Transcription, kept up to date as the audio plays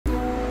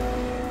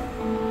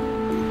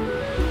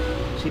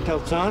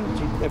Seatbelts on?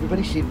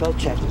 Everybody seatbelt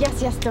check.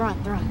 Yes, they're on.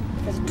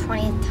 For the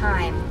 20th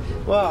time.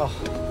 Well,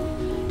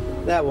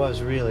 that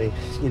was really,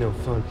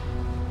 fun.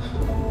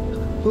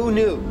 Who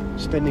knew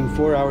spending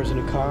 4 hours in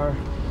a car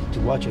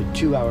to watch a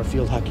 2-hour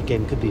field hockey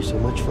game could be so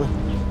much fun?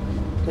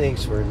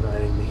 Thanks for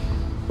inviting me.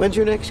 When's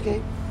your next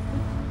game?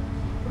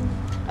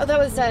 Oh, that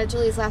was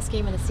Julie's last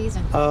game of the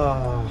season.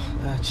 Oh,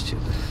 that's too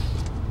bad.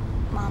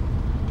 Mom,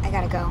 I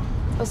gotta go.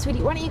 Oh,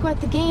 sweetie, why don't you go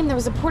at the game? There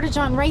was a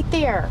porta-john right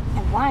there.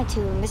 I wanted to.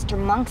 Mr.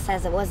 Monk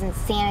says it wasn't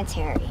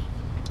sanitary.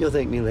 You'll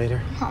thank me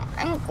later. Mom,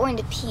 I'm going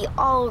to pee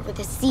all over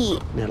the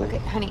seat. Natalie. Okay,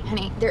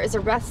 honey, there is a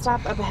rest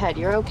stop up ahead.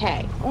 You're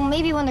okay. Well,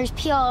 maybe when there's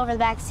pee all over the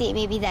back seat,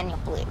 maybe then you'll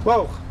believe.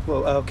 Whoa,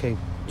 okay.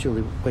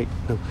 Julie, wait,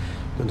 no,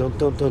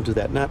 don't do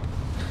that. Not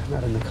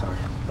in the car.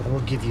 I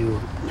will give you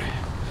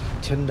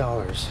 $10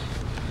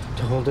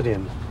 to hold it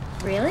in.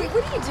 Really?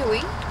 What are you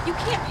doing? You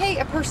can't pay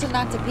a person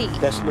not to pee.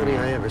 Best money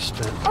I ever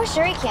spent. Oh,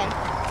 sure you can.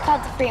 It's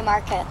called the free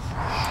market.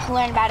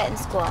 Learn about it in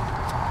school.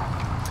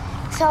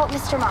 So,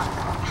 Mr. Monk,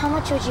 how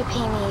much would you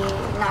pay me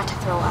not to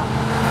throw up?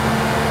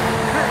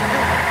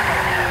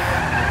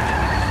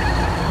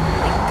 Oh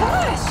my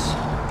gosh!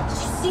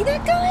 Did you see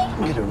that guy?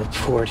 I'm gonna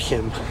report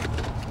him.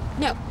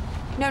 No,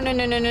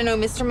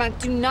 Mr. Monk,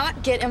 do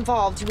not get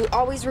involved. You will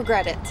always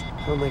regret it.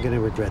 How am I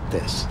gonna regret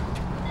this?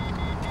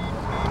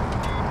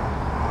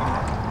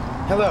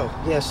 Hello.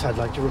 Yes, I'd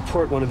like to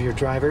report one of your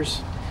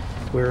drivers.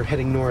 We're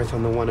heading north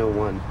on the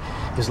 101.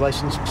 His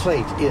license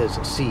plate is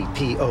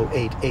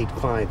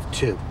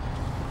CP08852.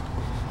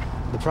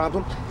 The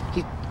problem?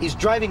 He's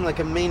driving like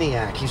a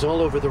maniac. He's all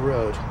over the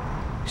road.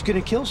 He's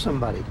gonna kill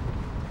somebody.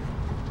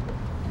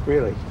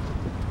 Really?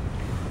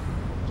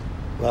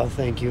 Well,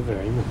 thank you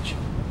very much.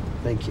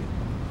 Thank you.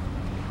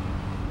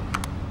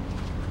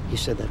 He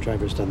said that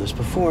driver's done this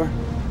before,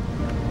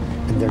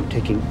 and they're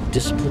taking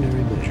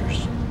disciplinary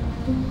measures.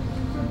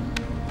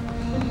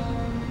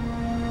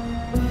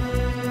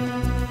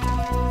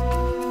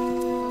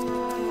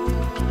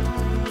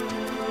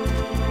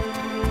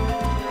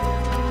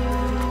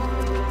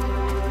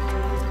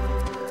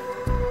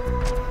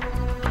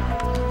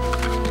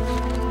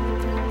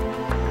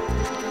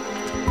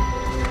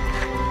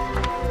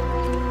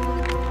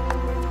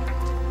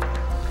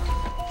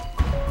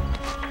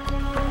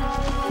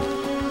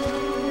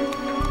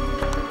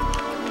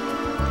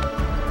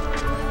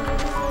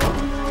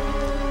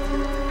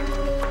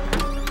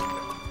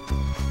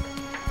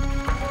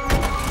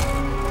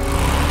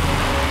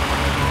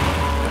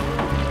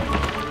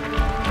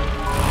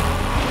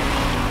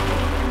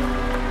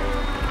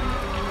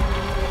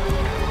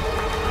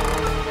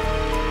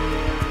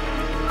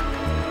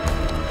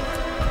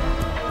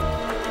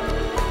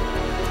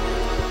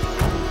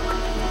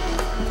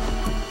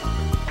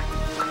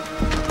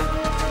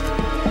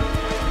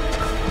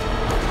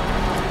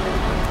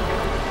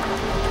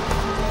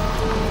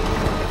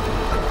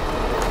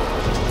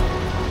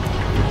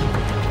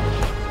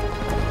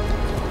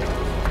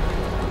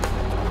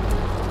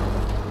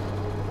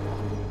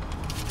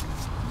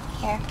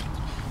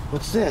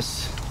 What's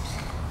this?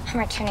 I'm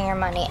returning your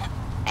money.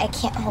 I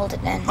can't hold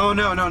it in. Oh,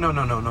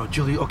 no,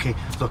 Julie. Okay,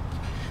 look,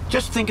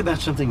 just think about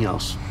something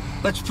else.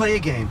 Let's play a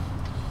game.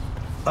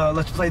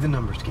 Let's play the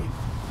numbers game.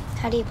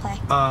 How do you play?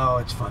 Oh,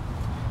 it's fun.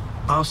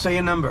 I'll say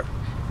a number,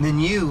 and then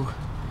you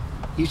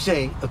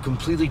say a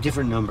completely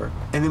different number,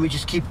 and then we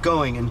just keep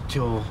going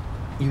until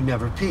you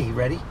never pee.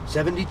 Ready?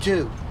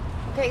 72.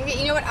 Okay,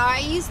 you know what I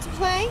used to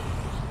play?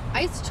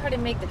 I used to try to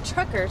make the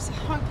truckers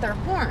honk their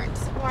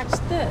horns. Watch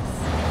this.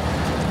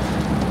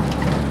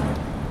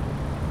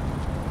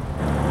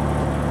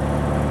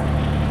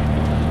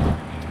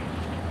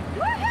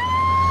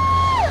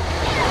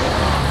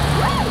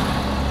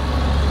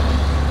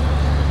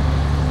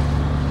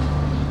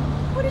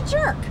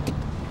 Jerk.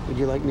 Would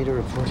you like me to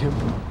report him?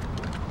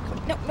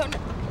 No.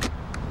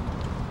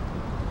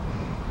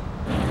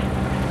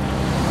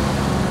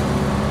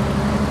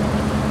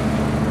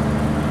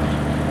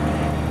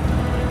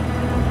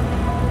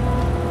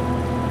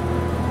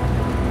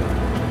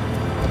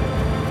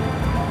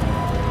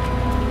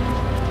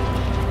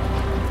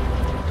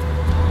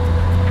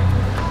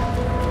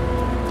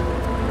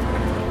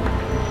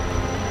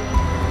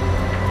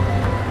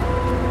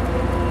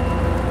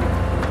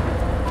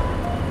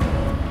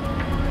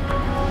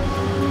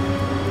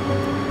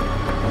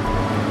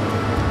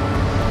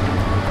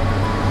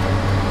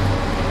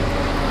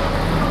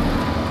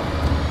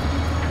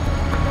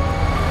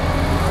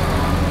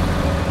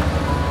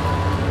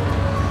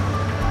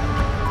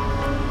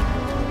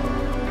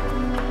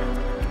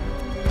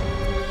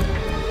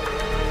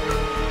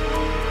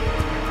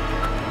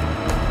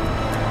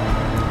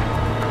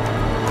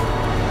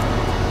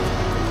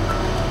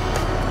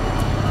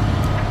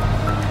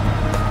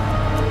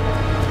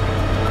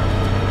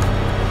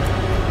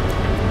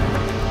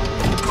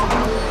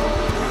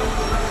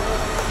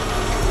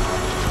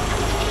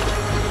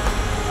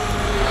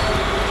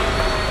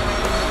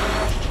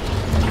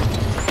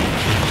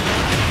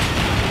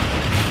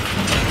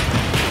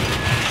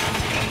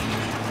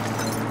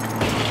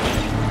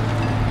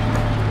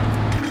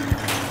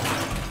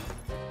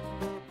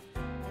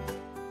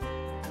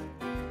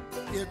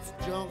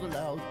 jungle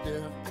out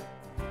there.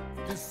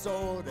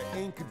 Disorder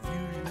and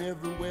confusion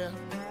everywhere.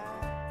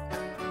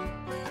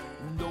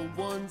 No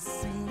one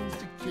seems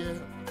to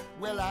care.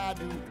 Well, I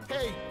do.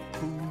 Hey,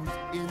 who's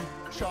in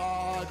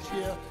charge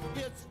here?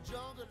 It's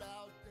jungle out.